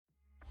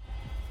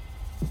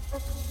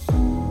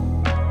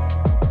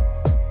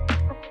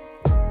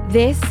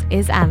This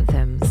is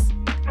Anthems.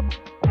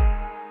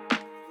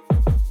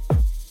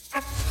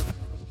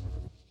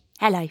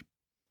 Hello,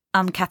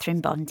 I'm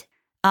Kathryn Bond.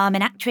 I'm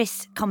an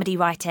actress, comedy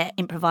writer,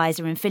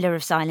 improviser and filler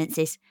of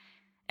silences.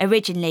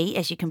 Originally,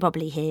 as you can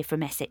probably hear,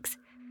 from Essex,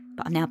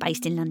 but I'm now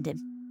based in London.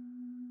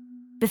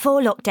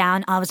 Before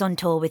lockdown, I was on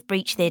tour with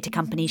Breach Theatre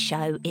Company's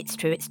show It's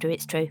True, It's True,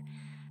 It's True,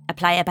 a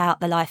play about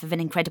the life of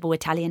an incredible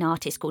Italian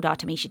artist called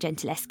Artemisia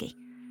Gentileschi.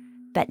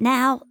 But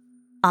now,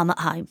 I'm at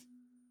home,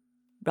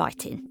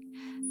 writing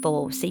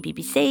for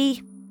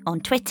CBBC, on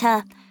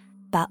Twitter,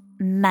 but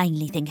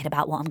mainly thinking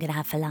about what I'm going to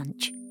have for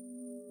lunch.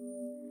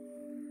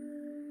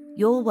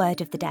 Your word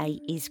of the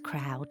day is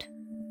crowd.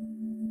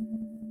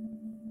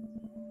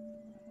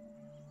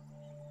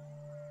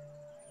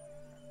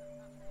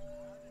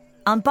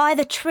 I'm by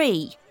the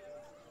tree.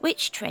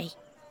 Which tree?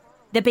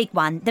 The big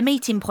one, the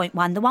meeting point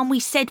one, the one we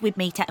said we'd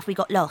meet at if we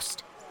got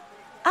lost.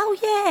 Oh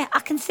yeah, I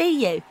can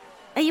see you.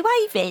 Are you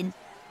waving?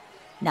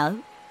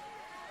 No.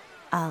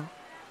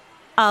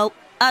 Oh,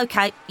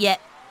 okay, yeah.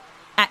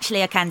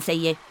 Actually, I can see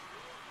you.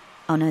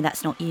 Oh no,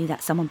 that's not you,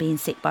 that's someone being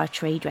sick by a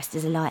tree dressed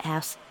as a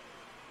lighthouse.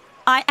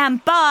 I am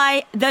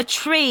by the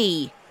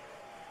tree.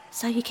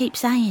 So you keep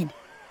saying.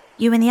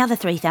 You and the other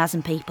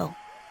 3,000 people.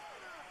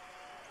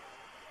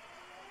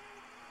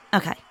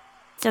 OK,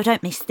 so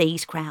don't miss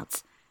these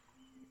crowds.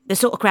 The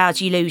sort of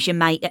crowds you lose your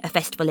mate at a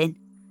festival in.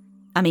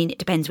 I mean, it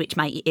depends which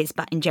mate it is,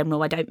 but in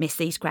general, I don't miss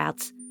these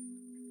crowds.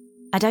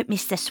 I don't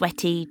miss the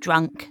sweaty,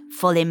 drunk,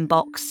 full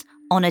inbox,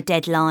 on a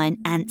deadline,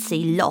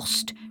 antsy,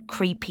 lost,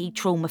 creepy,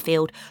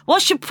 trauma-filled,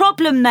 "What's your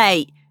problem,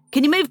 mate?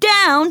 Can you move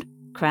down?"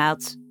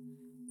 crowds.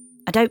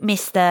 I don't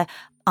miss the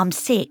 "I'm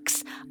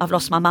 6, I've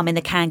lost my mum in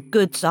the canned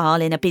goods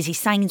aisle in a busy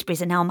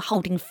Sainsbury's and now I'm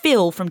holding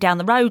Phil from down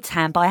the road's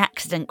hand by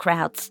accident"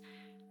 crowds.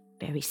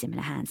 Very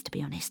similar hands, to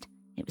be honest.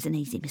 It was an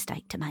easy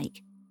mistake to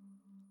make.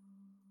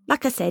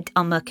 Like I said,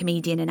 I'm a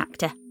comedian and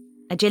actor,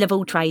 a Jill of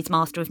all trades,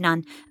 master of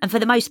none, and for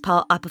the most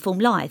part I perform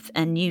live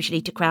and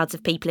usually to crowds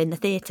of people in the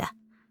theatre.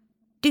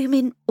 Do you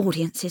mean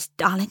audiences,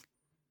 darling?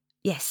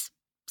 Yes,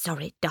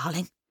 sorry,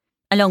 darling.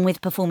 Along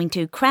with performing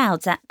to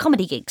crowds at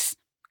comedy gigs.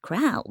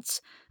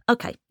 Crowds?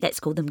 OK, let's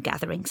call them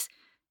gatherings.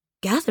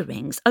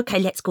 Gatherings? OK,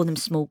 let's call them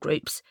small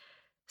groups.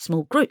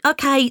 Small group?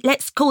 OK,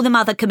 let's call them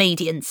other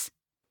comedians.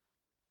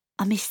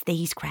 I miss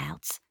these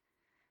crowds.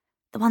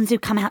 The ones who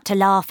come out to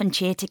laugh and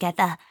cheer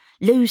together,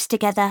 lose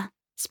together,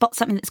 spot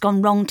something that's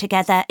gone wrong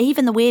together,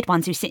 even the weird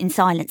ones who sit in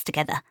silence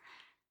together.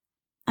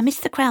 I miss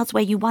the crowds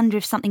where you wonder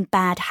if something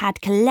bad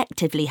had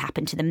collectively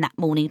happened to them that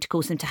morning to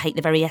cause them to hate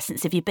the very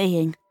essence of your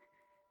being.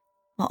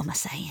 What am I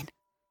saying?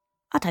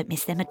 I don't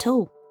miss them at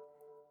all.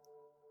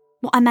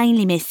 What I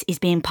mainly miss is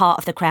being part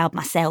of the crowd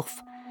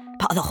myself,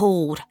 part of the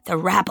horde, the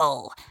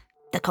rabble,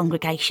 the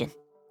congregation.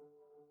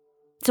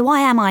 So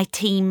why am I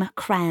team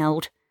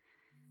crowd?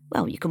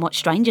 Well, you can watch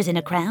strangers in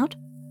a crowd.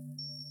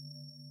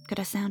 Could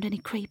I sound any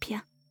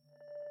creepier?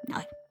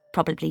 No,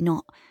 probably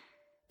not.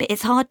 But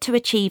it's hard to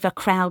achieve a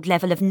crowd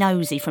level of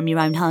nosy from your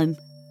own home.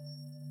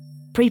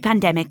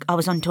 Pre-pandemic, I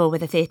was on tour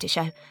with a theatre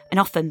show,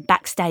 and often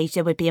backstage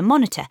there would be a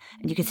monitor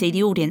and you could see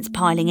the audience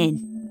piling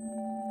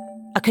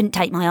in. I couldn't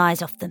take my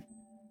eyes off them.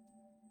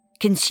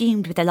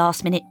 Consumed with the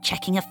last minute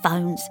checking of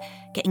phones,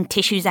 getting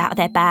tissues out of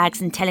their bags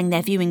and telling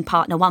their viewing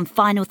partner one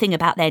final thing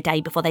about their day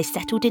before they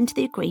settled into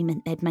the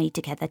agreement they'd made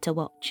together to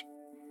watch.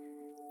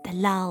 The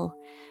lull,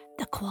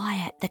 the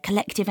quiet, the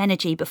collective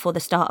energy before the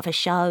start of a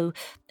show,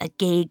 a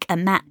gig, a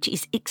match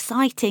is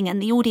exciting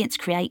and the audience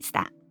creates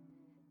that.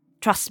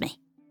 Trust me,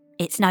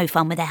 it's no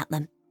fun without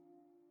them.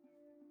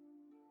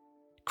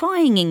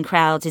 Crying in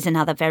crowds is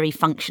another very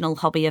functional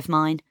hobby of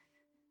mine.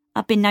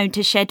 I've been known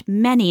to shed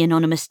many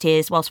anonymous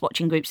tears whilst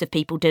watching groups of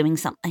people doing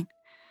something.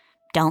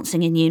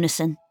 Dancing in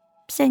unison,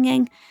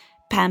 singing,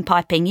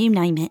 panpiping, you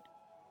name it.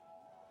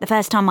 The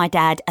first time my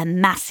dad, a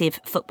massive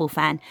football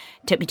fan,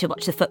 took me to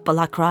watch the football,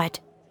 I cried.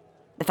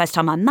 The first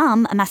time my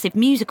mum, a massive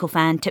musical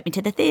fan, took me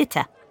to the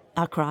theatre,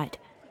 I cried.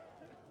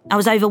 I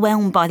was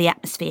overwhelmed by the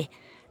atmosphere,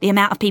 the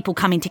amount of people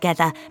coming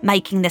together,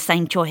 making the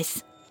same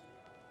choice.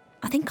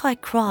 I think I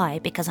cry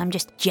because I'm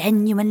just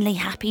genuinely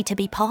happy to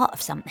be part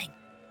of something.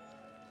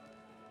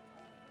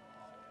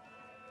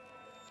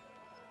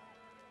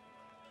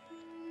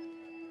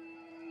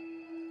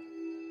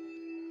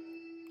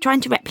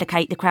 Trying to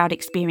replicate the crowd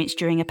experience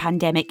during a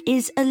pandemic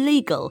is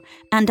illegal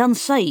and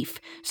unsafe,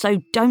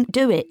 so don't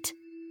do it.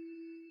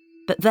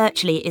 But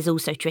virtually it is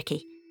also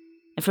tricky.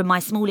 And from my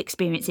small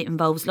experience, it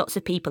involves lots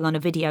of people on a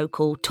video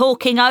call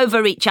talking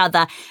over each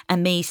other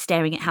and me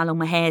staring at how long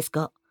my hair's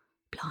got.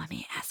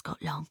 Blimey, it has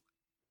got long.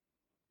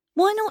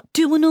 Why not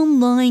do an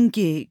online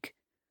gig?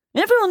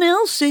 Everyone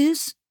else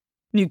is.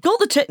 You've got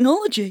the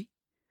technology,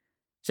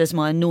 says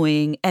my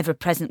annoying,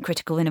 ever-present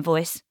critical inner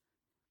voice.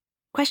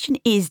 Question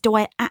is, do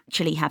I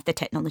actually have the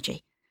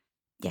technology?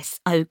 Yes,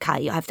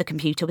 OK, I have the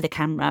computer with a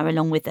camera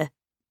along with the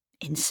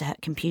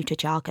insert computer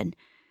jargon.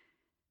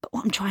 But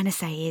what I'm trying to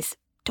say is,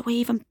 do I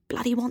even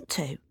bloody want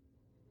to?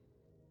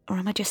 Or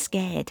am I just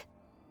scared?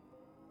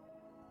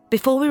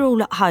 Before we were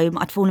all at home,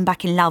 I'd fallen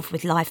back in love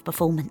with live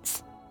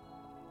performance.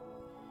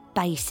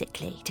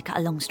 Basically, to cut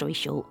a long story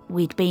short,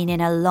 we'd been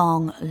in a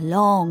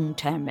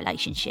long-term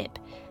relationship.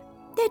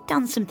 They'd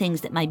done some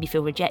things that made me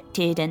feel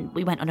rejected and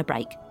we went on a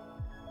break.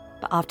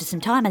 But after some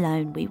time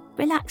alone, we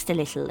relaxed a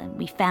little and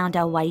we found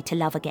our way to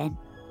love again.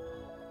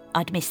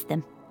 I'd missed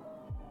them.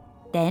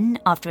 Then,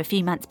 after a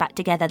few months back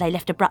together, they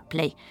left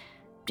abruptly,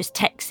 just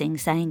texting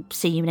saying,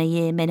 see you in a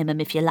year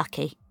minimum if you're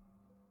lucky.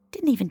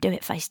 Didn't even do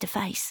it face to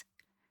face.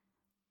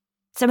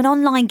 So an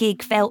online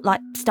gig felt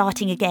like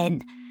starting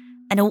again.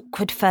 An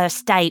awkward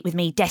first date with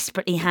me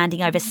desperately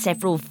handing over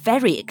several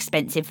very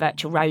expensive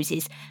virtual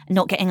roses and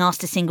not getting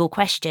asked a single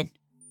question.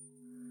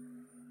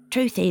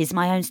 Truth is,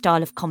 my own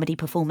style of comedy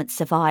performance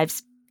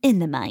survives, in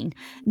the main,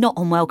 not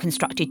on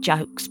well-constructed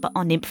jokes, but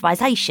on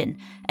improvisation,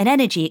 an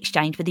energy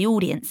exchange with the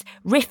audience,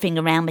 riffing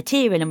around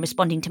material and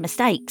responding to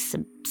mistakes,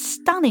 some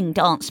stunning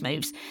dance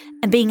moves,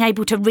 and being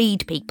able to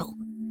read people.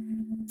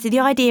 So the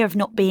idea of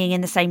not being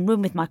in the same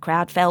room with my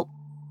crowd felt,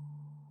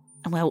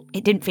 well,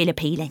 it didn't feel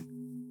appealing.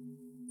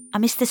 I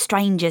miss the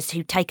strangers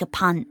who take a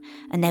punt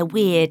and their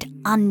weird,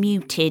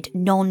 unmuted,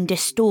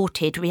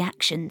 non-distorted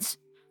reactions.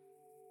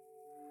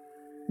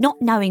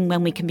 Not knowing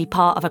when we can be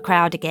part of a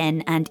crowd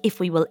again and if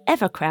we will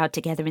ever crowd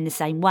together in the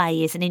same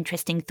way is an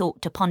interesting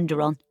thought to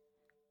ponder on.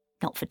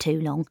 Not for too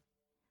long.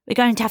 We're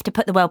going to have to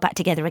put the world back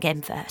together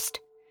again first.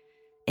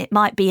 It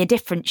might be a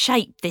different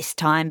shape this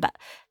time, but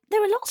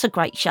there are lots of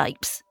great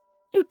shapes.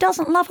 Who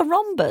doesn't love a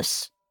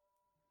rhombus?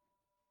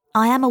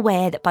 I am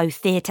aware that both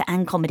theatre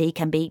and comedy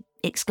can be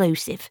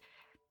exclusive,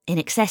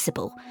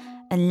 inaccessible,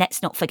 and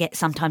let's not forget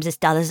sometimes as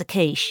dull as a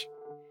quiche.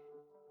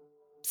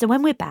 So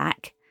when we're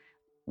back,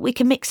 we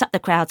can mix up the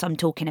crowds I'm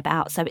talking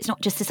about so it's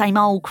not just the same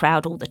old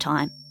crowd all the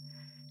time.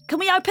 Can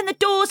we open the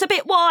doors a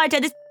bit wider?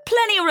 There's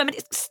plenty of room and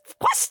it's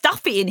quite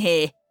stuffy in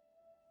here.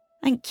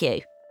 Thank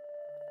you.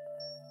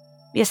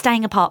 We are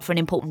staying apart for an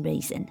important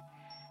reason,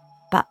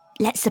 but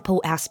let's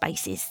support our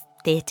spaces,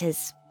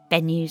 theatres,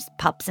 venues,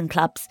 pubs and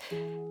clubs,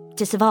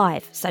 to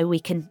survive so we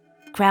can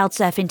crowd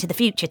surf into the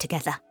future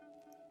together.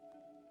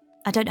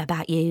 I don't know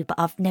about you, but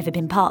I've never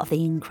been part of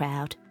the in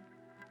crowd.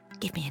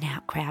 Give me an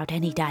out crowd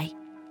any day.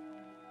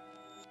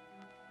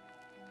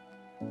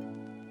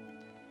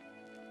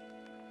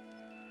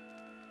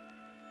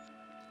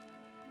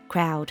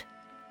 Crowd.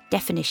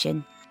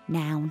 Definition.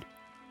 Noun.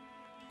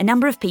 A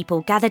number of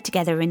people gathered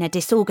together in a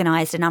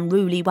disorganised and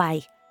unruly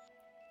way.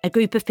 A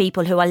group of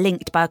people who are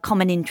linked by a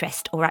common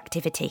interest or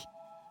activity.